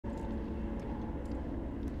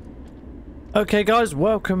Okay guys,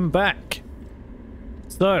 welcome back.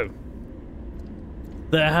 So,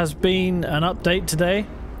 there has been an update today.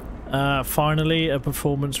 Finally, a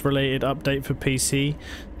performance related update for PC.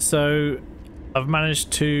 So, I've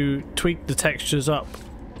managed to tweak the textures up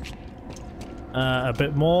a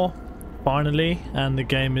bit more, finally, and the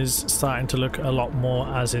game is starting to look a lot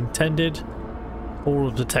more as intended. All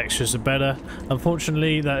of the textures are better.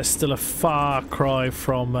 Unfortunately, that is still a far cry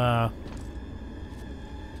from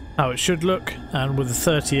how it should look, and with the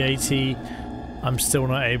 3080 I'm still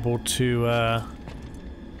not able to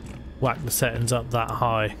whack the settings up that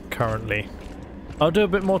high currently. I'll do a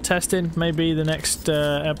bit more testing, maybe the next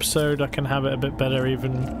episode I can have it a bit better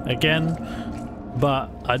even again,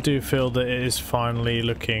 but I do feel that it is finally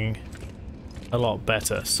looking a lot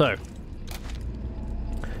better. So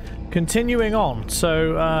continuing on,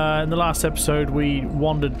 so in the last episode we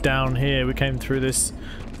wandered down here, we came through this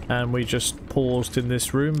and we just paused in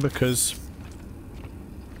this room because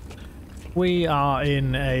we are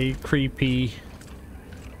in a creepy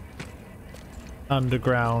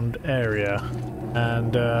underground area,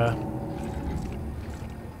 and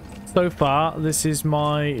so far this is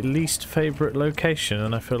my least favourite location,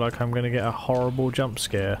 and I feel like I'm going to get a horrible jump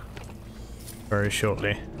scare very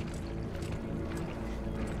shortly.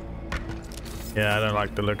 Yeah, I don't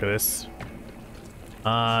like the look of this.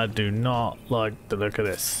 I do not like the look of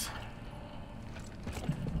this.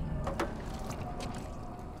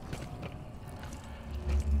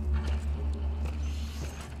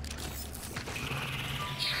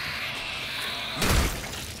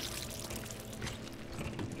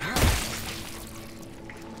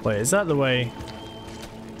 Wait, is that the way?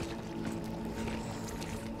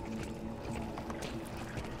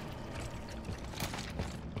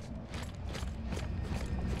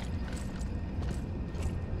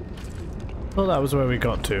 Well, that was where we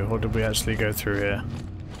got to, or did we actually go through here?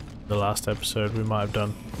 The last episode we might have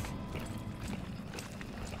done.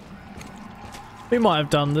 We might have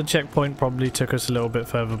done. The checkpoint probably took us a little bit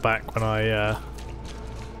further back when I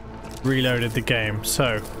reloaded the game,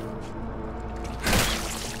 so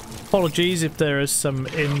apologies if there is some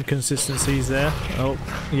inconsistencies there. Oh,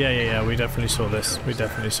 yeah, we definitely saw this. We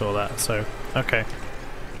definitely saw that, so okay.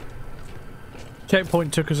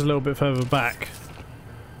 Checkpoint took us a little bit further back.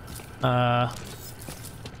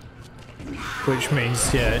 Which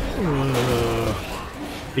means, yeah,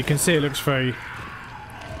 you can see it looks very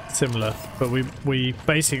similar, but we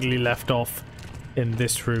basically left off in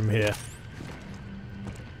this room here.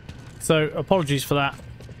 So apologies for that,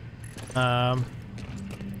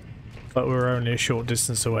 but we're only a short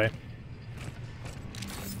distance away.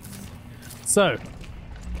 So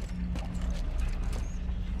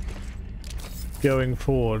going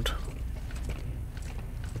forward,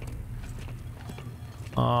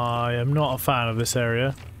 I am not a fan of this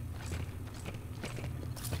area.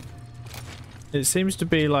 It seems to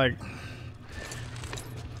be like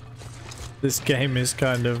this game is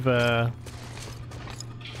kind of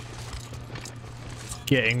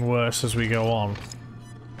getting worse as we go on.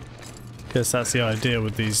 Guess that's the idea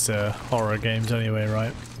with these horror games anyway,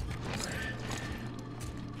 right?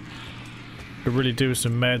 Could really do with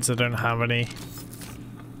some meds. I don't have any.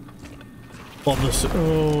 On this,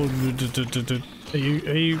 oh, are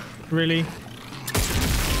you really?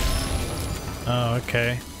 Oh,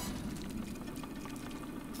 okay.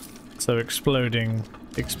 So exploding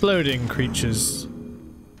creatures.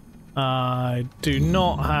 I do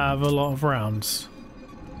not have a lot of rounds.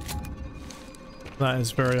 That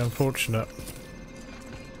is very unfortunate.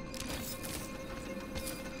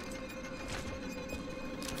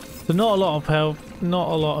 So not a lot of health,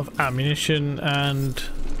 not a lot of ammunition, and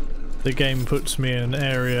the game puts me in an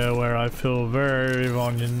area where I feel very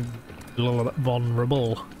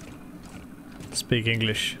vulnerable. Speak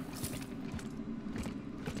English.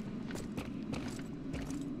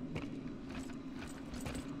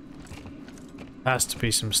 Has to be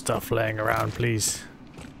some stuff laying around, please.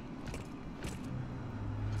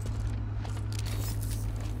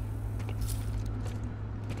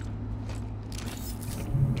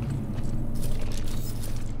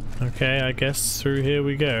 Okay, I guess through here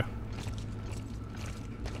we go.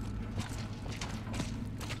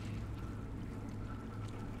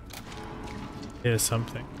 Here's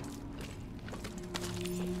something.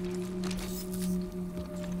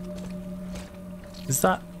 Is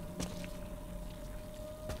that?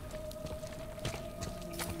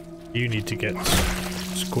 You need to get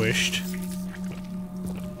squished.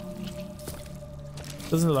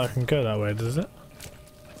 Doesn't look like I can go that way, does it?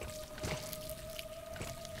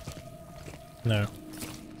 No.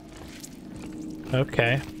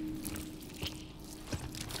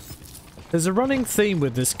 There's a running theme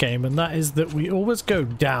with this game, and that is that we always go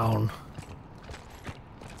down.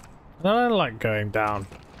 And I don't like going down.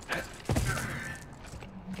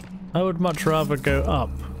 I would much rather go up.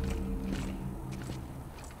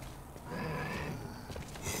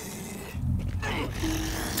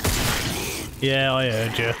 Yeah, I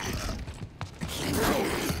heard you.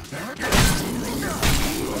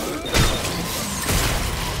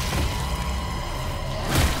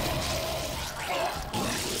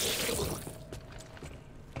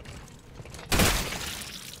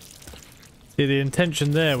 See, the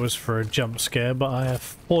intention there was for a jump scare, but I have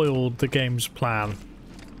foiled the game's plan.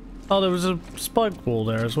 Oh, there was a spike wall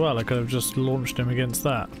there as well. I could have just launched him against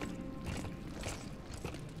that.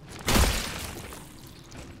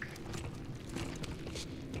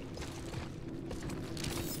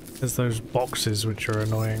 There's those boxes which are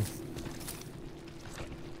annoying.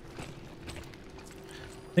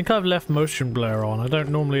 I think I've left motion blur on. I don't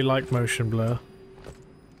normally like motion blur.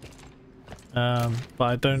 But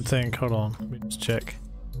I don't think... Hold on, let me just check.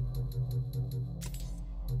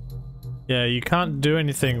 Yeah, you can't do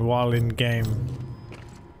anything while in game.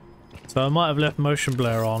 So I might have left motion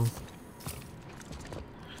blur on.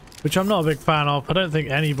 Which I'm not a big fan of. I don't think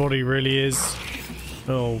anybody really is.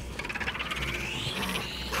 Oh.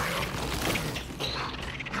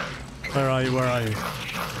 Where are you? Where are you?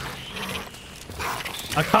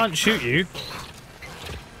 I can't shoot you.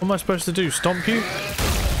 What am I supposed to do? Stomp you?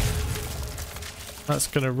 That's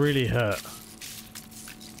gonna really hurt.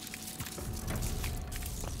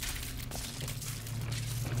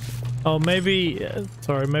 Oh, maybe...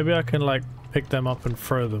 sorry, maybe I can, like, pick them up and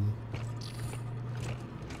throw them.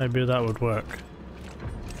 Maybe that would work.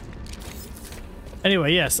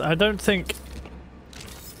 Anyway, yes, I don't think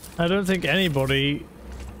anybody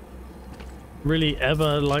really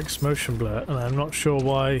ever likes motion blur, and I'm not sure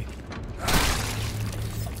why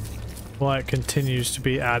it continues to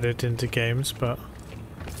be added into games, but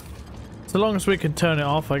so long as we can turn it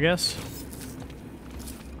off, I guess.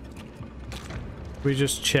 We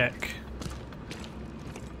just check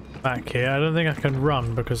back here. I don't think I can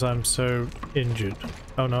run because I'm so injured.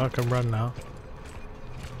 Oh no, I can run now.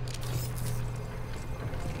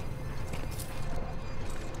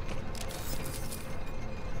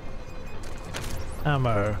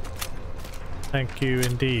 Ammo. Thank you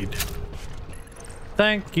indeed.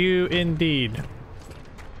 Thank you indeed.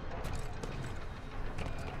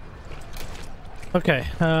 Okay,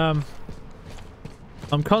 I'm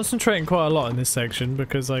concentrating quite a lot in this section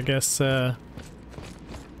because I guess I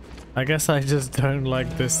just don't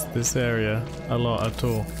like this area a lot at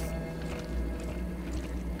all.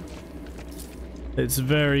 It's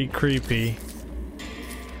very creepy.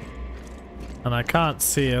 And I can't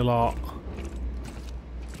see a lot.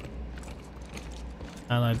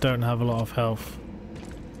 And I don't have a lot of health.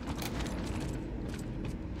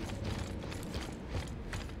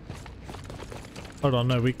 Hold on,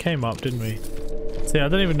 no, we came up, didn't we? See, I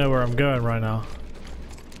don't even know where I'm going right now.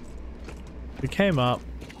 We came up.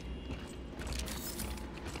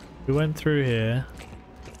 We went through here.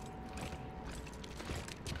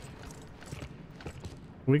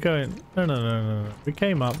 We going... No. We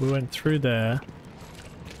came up, we went through there.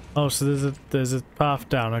 Oh, so there's a path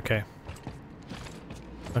down, okay.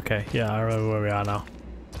 Okay, yeah, I remember where we are now.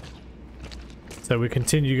 So we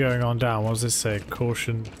continue going on down. What does this say?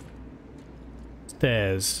 Caution.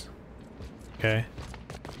 Stairs. Okay.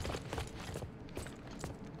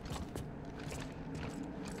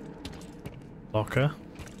 Locker.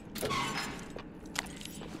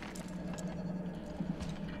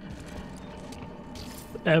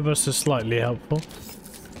 Ever so slightly helpful.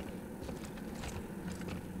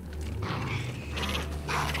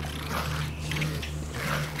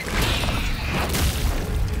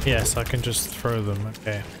 Yes, I can just throw them,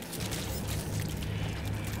 okay.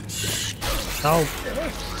 Oh!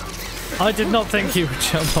 I did not think he would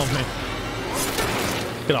jump on me.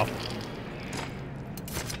 Get off.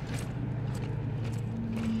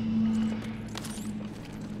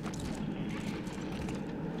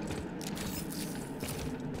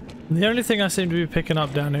 The only thing I seem to be picking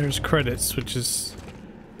up down here is credits, which is...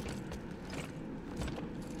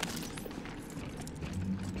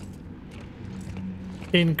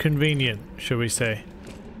 inconvenient, shall we say.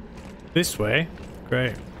 This way?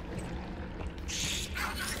 Great.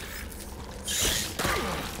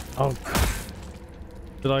 Oh.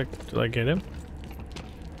 Did I get him?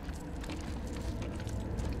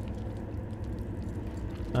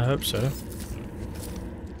 I hope so.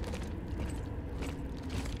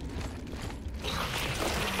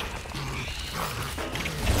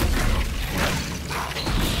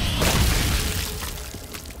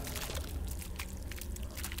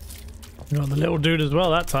 Got the little dude as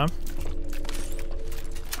well that time.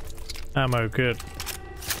 Ammo, good.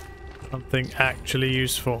 Something actually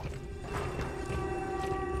useful.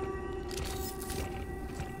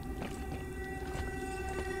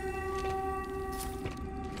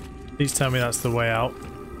 Please tell me that's the way out.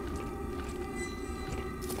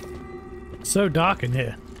 So dark in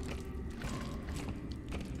here.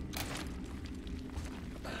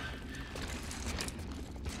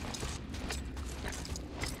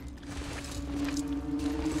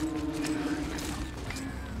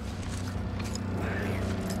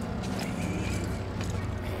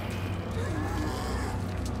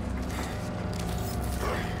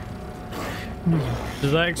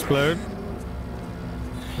 Does that explode?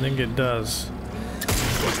 I think it does.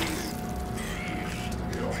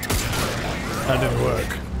 That didn't work.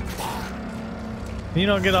 Can you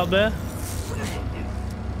not get up there?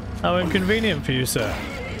 How inconvenient for you, sir.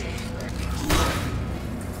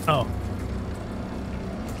 Oh.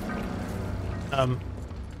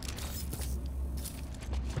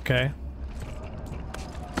 Okay.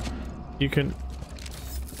 You can...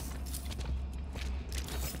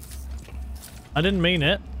 I didn't mean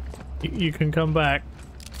it. You can come back.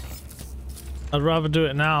 I'd rather do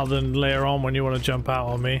it now than later on when you want to jump out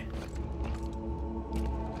on me.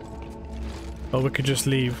 Or we could just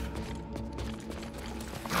leave.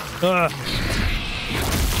 Ugh.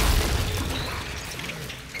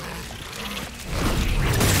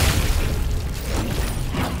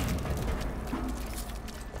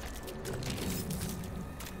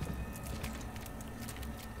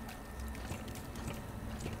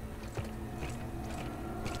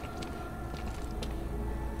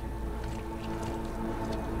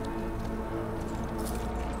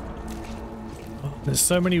 There's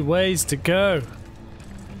so many ways to go.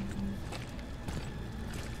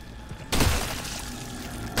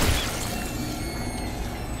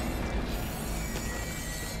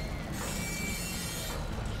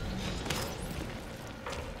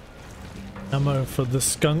 Ammo for the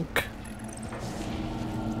skunk.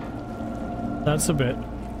 That's a bit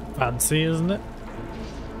fancy, isn't it?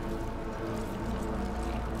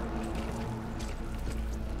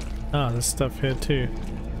 Ah, there's stuff here too.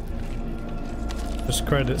 Just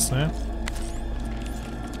credits now.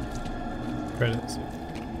 Credits.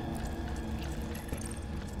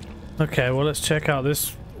 Okay, well let's check out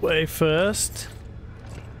this way first.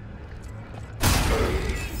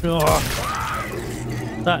 Oh,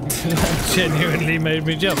 that genuinely made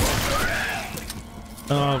me jump.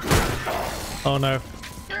 Oh, oh no.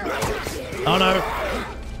 Oh no.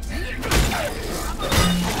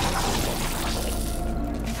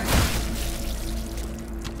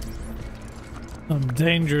 I'm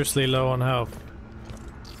dangerously low on health.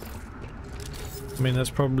 I mean, that's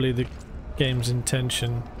probably the game's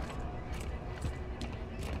intention.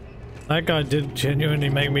 That guy did genuinely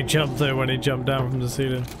make me jump though when he jumped down from the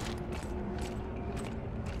ceiling.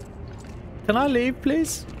 Can I leave,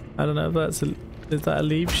 please? I don't know if that's a... Is that a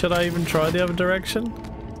leave? Should I even try the other direction?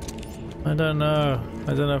 I don't know.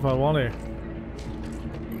 I don't know if I want to.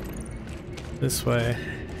 This way.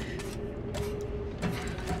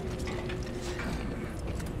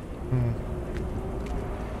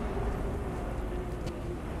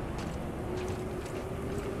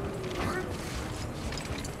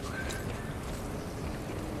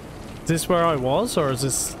 Is this where I was, or is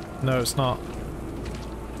this... No, it's not.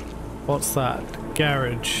 What's that?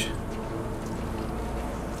 Garage.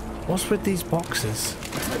 What's with these boxes?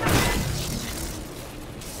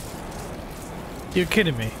 You're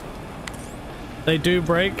kidding me. They do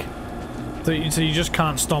break? So you just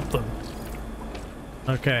can't stop them?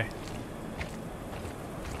 Okay.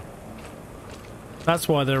 That's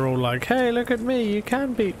why they're all like, hey, look at me, you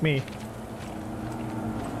can beat me.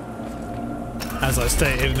 As I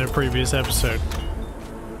stated in a previous episode.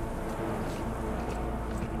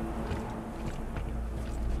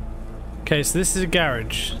 Okay, so this is a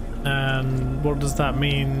garage. And what does that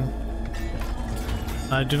mean?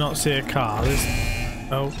 I do not see a car. This...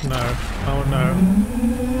 Oh no. Oh no.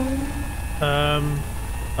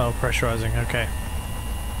 Oh, pressurizing, okay.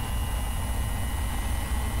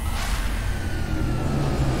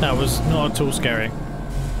 That was not at all scary.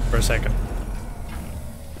 For a second.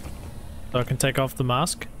 So I can take off the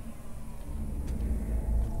mask.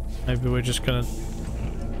 Maybe we're just gonna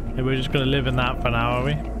live in that for now, are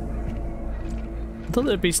we? I thought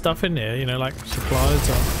there'd be stuff in here, you know, like supplies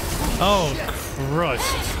or... Oh, Christ.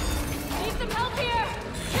 Need some help here!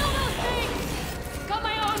 Kill those things! Got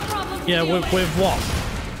my own problems. Yeah, with what?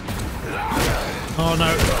 Oh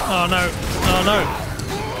no, oh no, oh no!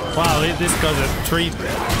 Wow, this guy's a three.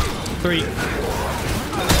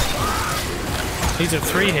 He's a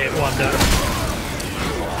 3-hit wonder.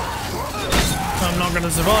 I'm not going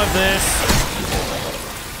to survive this.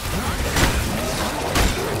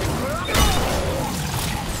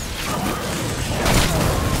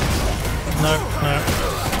 No, no.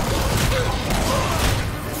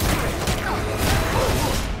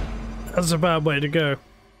 That's a bad way to go.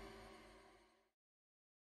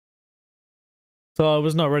 So I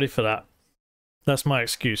was not ready for that. That's my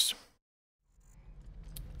excuse.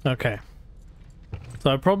 Okay. So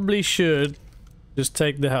I probably should just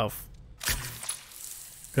take the health.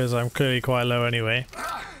 Because I'm clearly quite low anyway.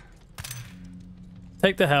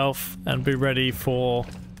 Take the health and be ready for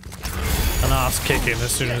an ass kicking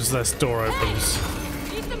as soon as this door opens.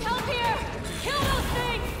 Need some help here! Kill those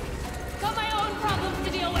things! Got my own problems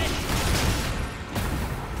to deal with!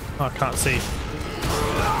 Oh, I can't see.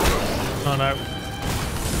 Oh no.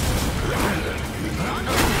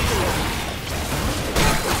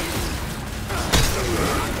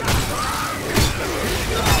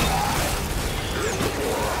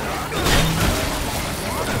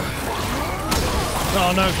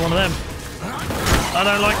 Oh no, it's one of them. I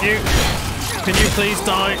don't like you. Can you please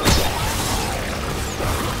die?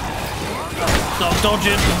 I'm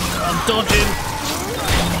dodging. I'm dodging.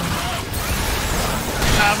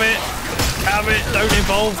 Have it. Have it. Don't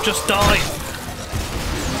evolve. Just die.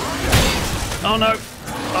 Oh no.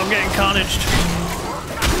 I'm getting carnaged.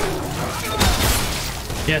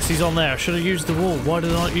 Yes, he's on there. I should have used the wall. Why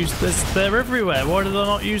did I not use this? They're everywhere. Why did I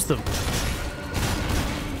not use them?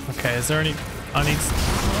 Okay, is there any... I need...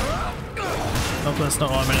 Oh, that's not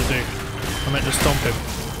what I meant to do. I meant to stomp him.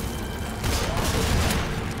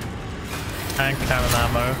 And cannon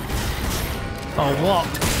ammo. Oh, what?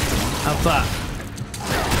 Have that.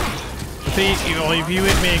 If you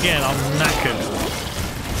hit me again, I'm knackered.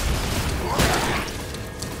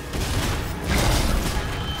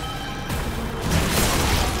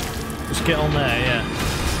 Just get on there, yeah.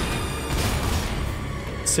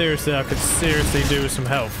 Seriously, I could seriously do with some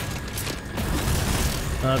health.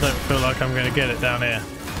 I don't feel like I'm going to get it down here.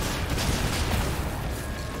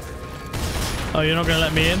 Oh, you're not going to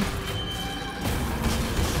let me in?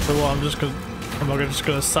 So what, am I just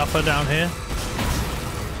going to suffer down here?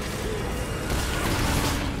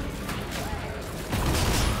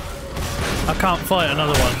 I can't fight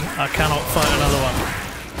another one. I cannot fight another one.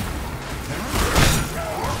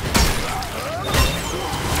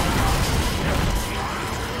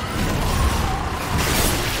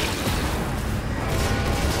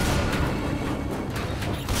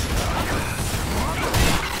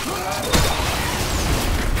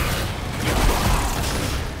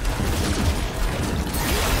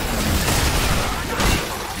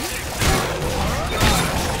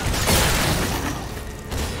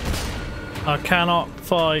 I cannot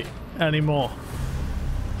fight anymore.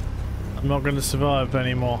 I'm not going to survive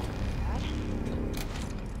anymore.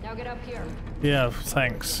 Now get up here. Yeah,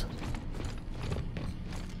 thanks.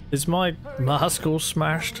 Is my mask all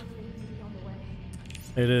smashed?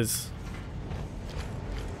 It is.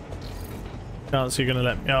 Chance you're gonna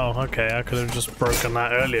let me. Oh, okay. I could have just broken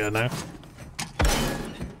that earlier now.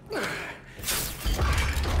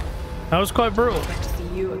 That was quite brutal.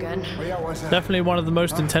 You again. Oh, yeah, what's that? Definitely one of the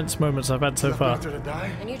most intense moments I've had so far.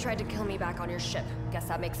 And you tried to kill me back on your ship. Guess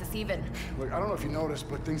that makes us even. Look, I don't know if you noticed,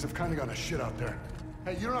 but things have kind of gone to shit out there.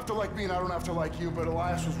 Hey, you don't have to like me and I don't have to like you, but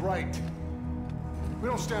Elias was right. We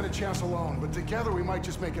don't stand a chance alone, but together we might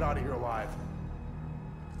just make it out of here alive.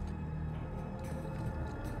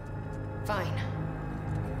 Fine.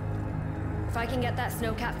 If I can get that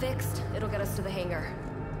snowcat fixed, it'll get us to the hangar.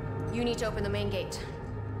 You need to open the main gate.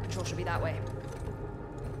 Control should be that way.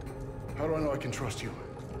 How do I know I can trust you?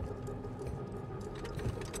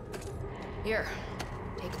 Here,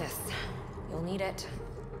 take this. You'll need it.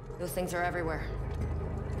 Those things are everywhere.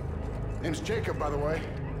 Name's Jacob, by the way.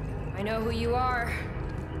 I know who you are.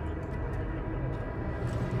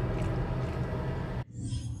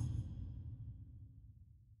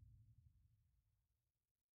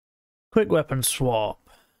 Quick weapon swap.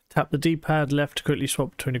 Tap the D-pad left to quickly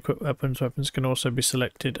swap between equipped weapons. Weapons can also be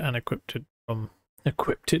selected and equipped from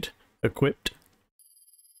equipped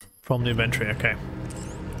from the inventory. Okay.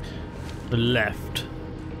 The left.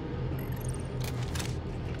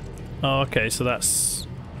 Oh, okay. So that's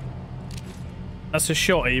a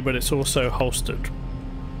shotty, but it's also holstered,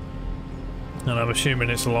 and I'm assuming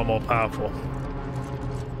it's a lot more powerful.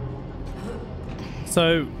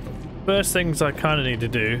 So, first things I kind of need to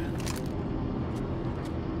do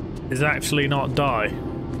is actually not die.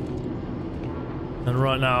 And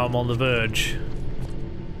right now I'm on the verge.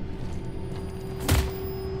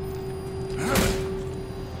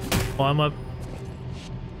 Why am I...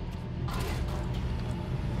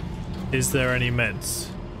 Is there any meds?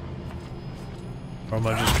 Or am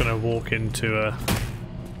I just gonna walk into a...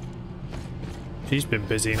 She's been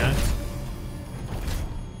busy now.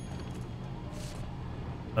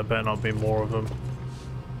 There better not be more of them.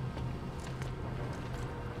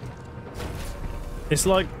 It's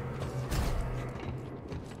like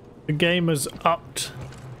the game has upped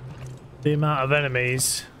the amount of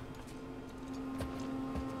enemies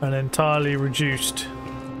and entirely reduced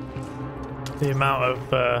the amount of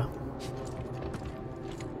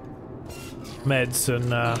meds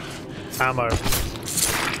and ammo.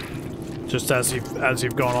 Just as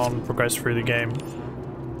you've gone on, progressed through the game.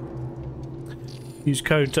 Use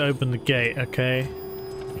code to open the gate, okay?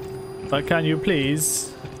 But can you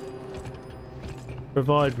please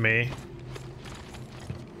provide me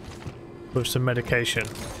with some medication?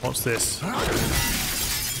 What's this?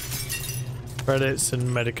 Credits and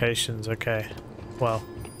medications, okay. Well,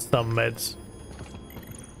 some meds.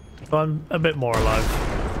 So I'm a bit more alive.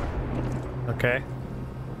 Okay.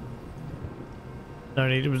 No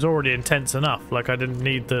need, it was already intense enough, like I didn't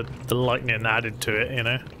need the lightning added to it, you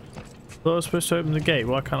know? I thought I was supposed to open the gate,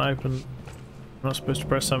 why can't I open... I'm not supposed to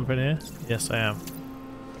press something here? Yes, I am.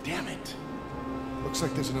 Damn it. Looks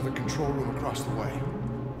like there's another control room across the way.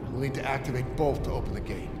 We'll need to activate both to open the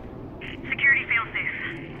gate. Security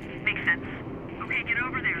failsafe. Makes sense. Okay, get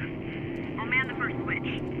over there. I'll man the first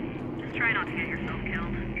switch. Just try not to get yourself killed.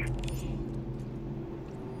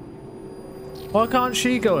 Why can't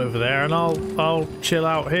she go over there and I'll chill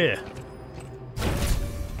out here?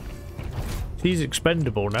 She's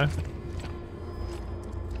expendable now.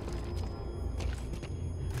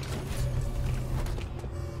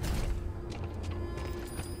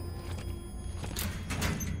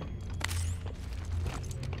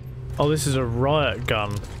 Oh, this is a riot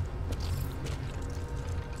gun.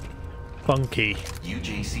 Funky.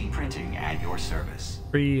 UJC printing at your service.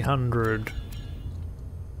 300.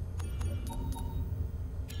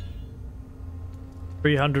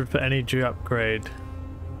 300 for energy upgrade.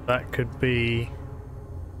 That could be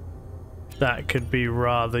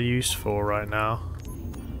rather useful right now.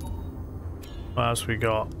 What else we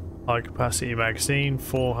got? High capacity magazine,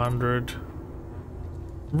 400.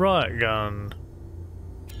 Riot gun.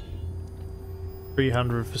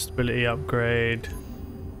 300 for stability upgrade.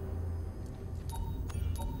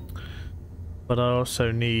 But I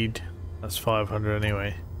also need... That's 500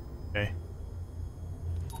 anyway. Okay.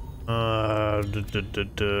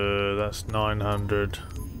 That's 900.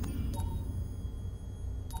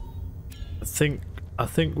 I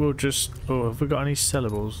think we'll just... Oh, have we got any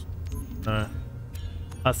sellables? No.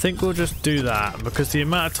 I think we'll just do that, because the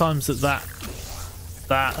amount of times that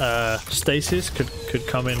stasis could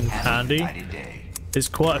come in handy is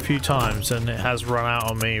quite a few times, and it has run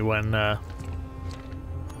out on me when I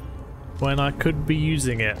could be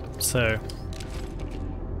using it. So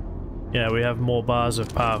yeah, we have more bars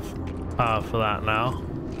of power for that now.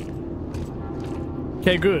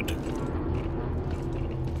 Okay, good.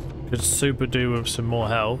 Could super do with some more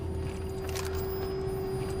health.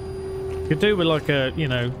 Could do with like a, you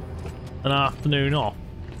know, an afternoon off.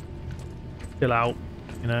 Chill out,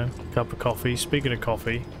 you know, cup of coffee. Speaking of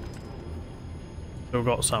coffee, still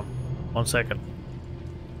got some. 1 second.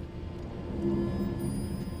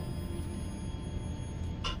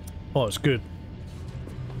 Oh, it's good.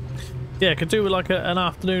 Yeah, could do with like an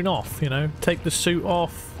afternoon off, you know. Take the suit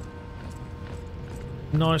off.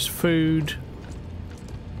 Nice food.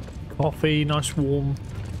 Coffee, nice warm,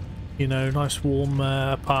 you know, nice warm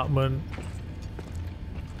apartment.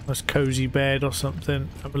 Nice cozy bed or something.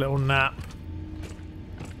 Have a little nap.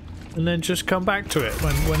 And then just come back to it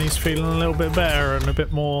when he's feeling a little bit better and a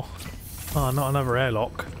bit more... Oh, not another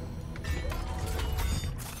airlock.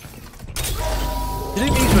 You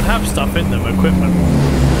think these would have stuff in them, equipment?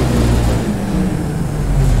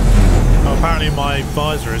 Oh, apparently my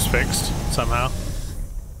visor is fixed somehow.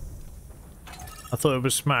 I thought it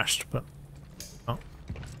was smashed, but... Oh.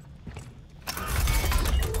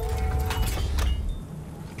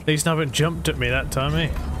 At least I haven't jumped at me that time, eh?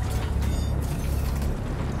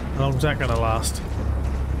 How long's that gonna last?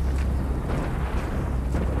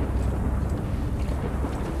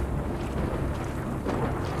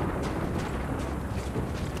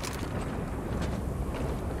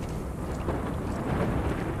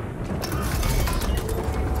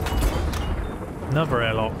 Another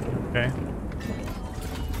airlock, okay.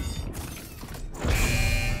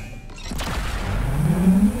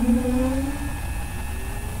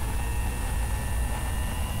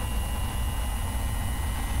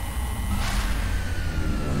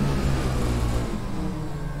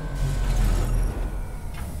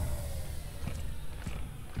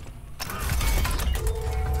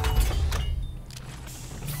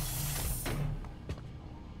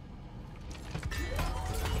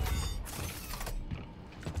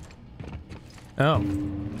 Oh.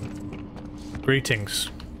 Greetings.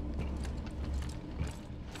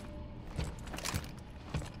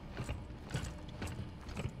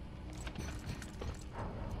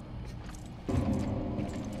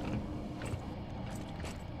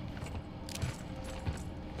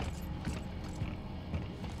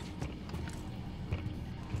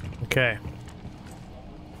 Okay.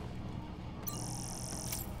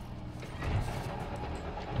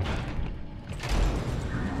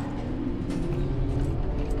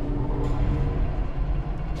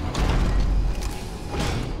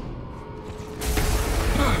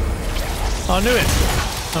 I knew it.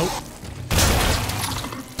 Oh.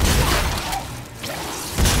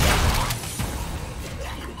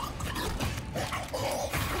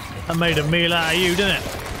 I made a meal out of you, didn't it?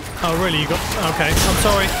 Oh, really? You got... Okay. I'm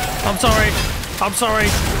sorry. I'm sorry. I'm sorry.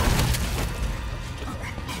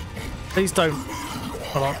 Please don't.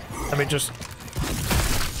 Hold on. Let me just...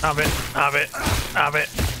 Have it. Have it. Have it.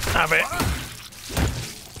 Have it.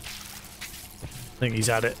 I think he's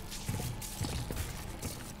had it.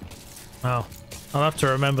 Oh, I'll have to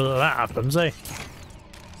remember that that happens, eh?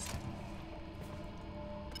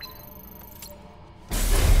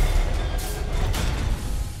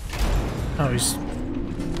 Oh, he's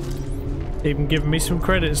even giving me some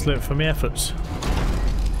credit slip for my efforts.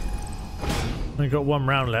 Only got one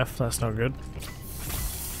round left, that's not good.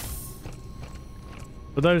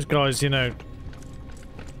 But those guys, you know,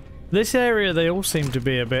 this area, they all seem to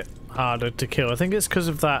be a bit harder to kill. I think it's because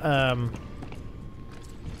of that,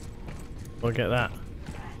 I'll get that.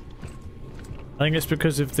 I think it's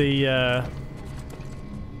because of the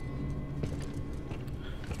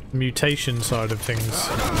mutation side of things.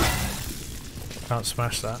 Can't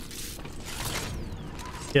smash that.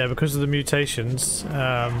 Yeah, because of the mutations,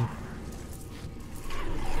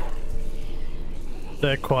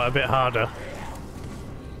 they're quite a bit harder.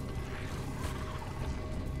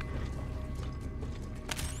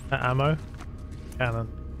 That ammo? Cannon.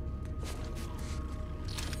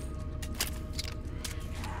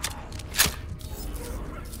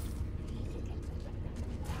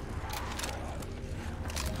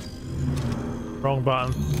 Wrong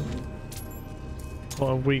button.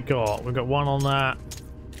 What have we got? We've got one on that.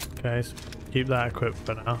 Okay, so keep that equipped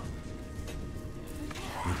for now.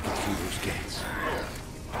 Through those gates.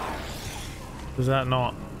 Does that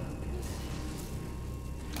not?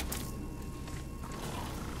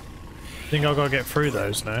 I think I've got to get through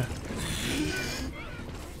those now.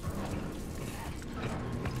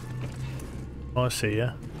 I see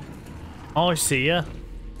ya. I see ya.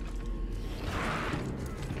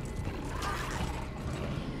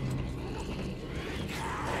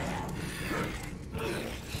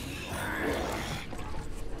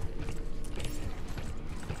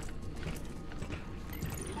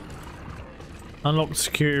 Unlock the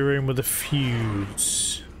security room with a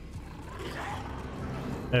fuse.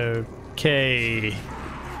 Okay.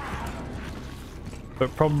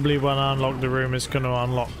 But probably when I unlock the room, it's going to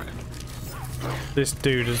unlock this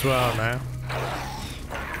dude as well now.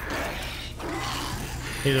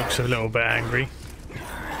 He looks a little bit angry.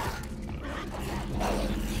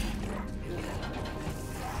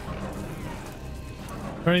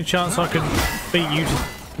 Is there any chance I can beat you?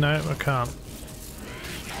 No, I can't.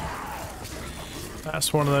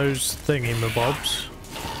 That's one of those thingy-mabobs.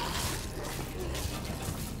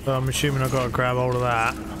 So I'm assuming I've got to grab hold of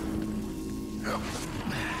that.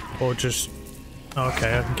 Or just...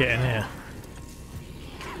 Okay, I can get in here.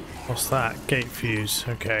 What's that? Gate fuse.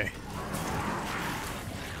 Okay.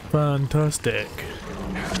 Fantastic.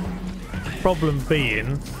 Problem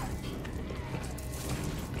being...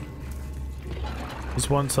 is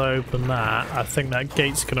once I open that, I think that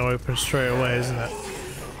gate's going to open straight away, isn't it?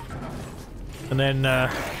 And then,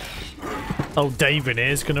 old Dave in here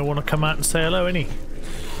is going to want to come out and say hello, isn't he?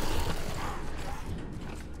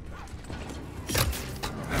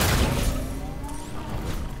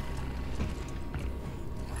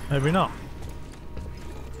 Maybe not.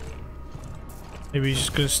 Maybe he's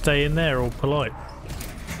just going to stay in there all polite.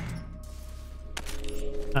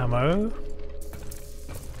 Ammo.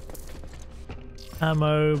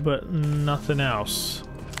 Ammo, but nothing else.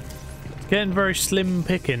 Getting very slim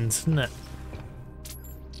pickings, isn't it?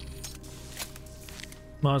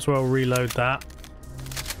 Might as well reload that.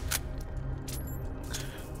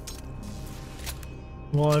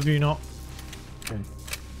 Why have you not? Okay.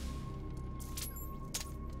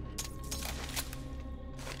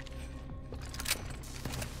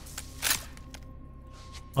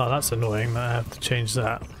 Oh, that's annoying that I have to change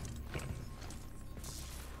that.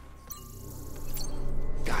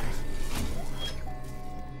 Got it.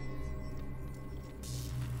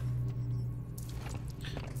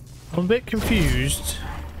 I I'm a bit confused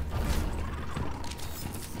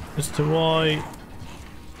as to why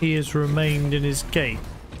he has remained in his gate.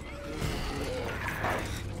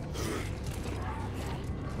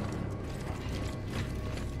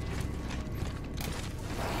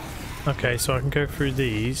 Okay, so I can go through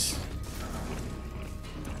these,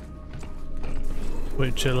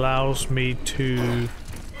 which allows me to...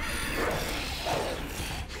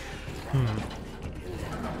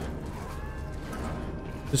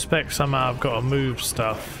 Suspect somehow I've got to move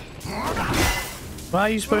stuff. Well, are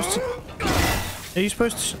you supposed to... Are you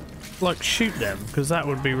supposed to, like, shoot them? Because that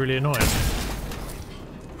would be really annoying.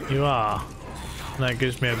 You are. And that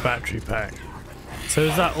gives me a battery pack. So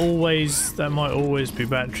is that always... That might always be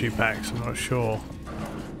battery packs, I'm not sure.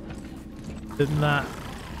 Didn't that...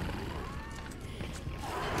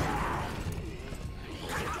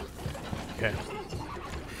 Okay.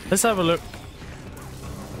 Let's have a look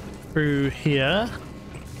through here.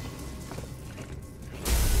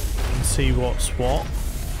 And see what's what.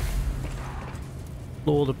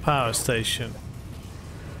 Explore the power station.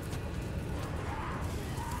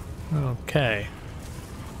 Okay.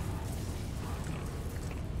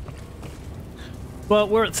 Well,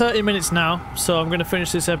 we're at 30 minutes now, so I'm going to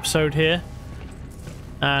finish this episode here.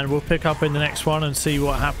 And we'll pick up in the next one and see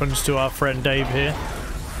what happens to our friend Dave here.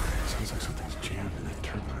 Sounds like something's jammed in that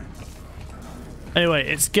turbine. Anyway,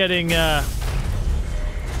 it's getting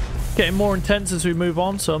more intense as we move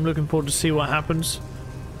on, so I'm looking forward to see what happens.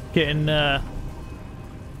 Getting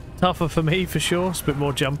tougher for me, for sure. It's a bit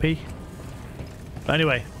more jumpy. But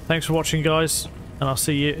anyway, thanks for watching, guys, and I'll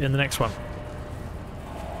see you in the next one.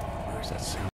 Where's that sound?